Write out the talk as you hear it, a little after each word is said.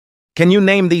Can you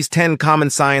name these 10 common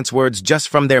science words just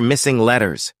from their missing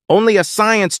letters? Only a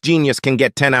science genius can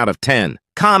get 10 out of 10.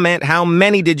 Comment how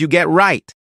many did you get right.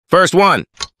 First one.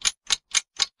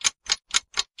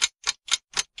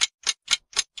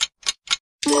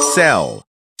 Cell.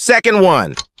 Second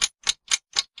one.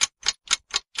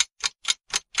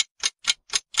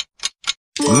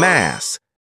 Mass.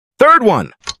 Third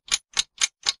one.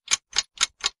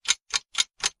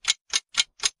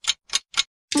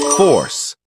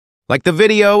 Force. Like the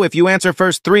video if you answer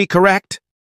first 3 correct.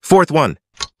 Fourth one.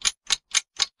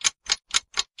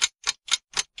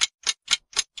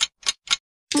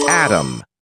 Atom.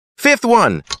 Fifth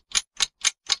one.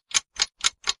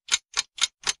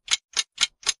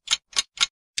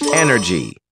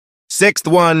 Energy. Sixth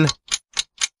one.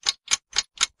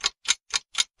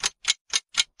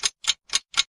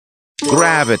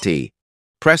 Gravity.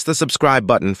 Press the subscribe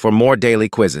button for more daily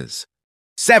quizzes.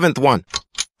 Seventh one.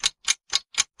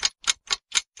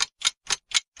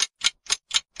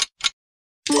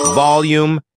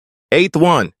 Volume. Eighth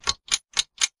one.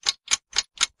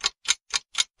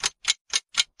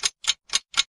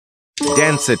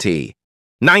 Density.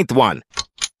 Ninth one.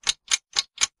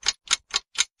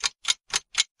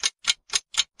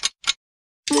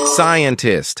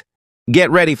 Scientist. Get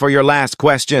ready for your last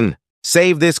question.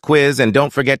 Save this quiz and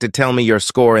don't forget to tell me your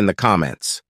score in the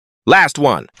comments. Last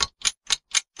one.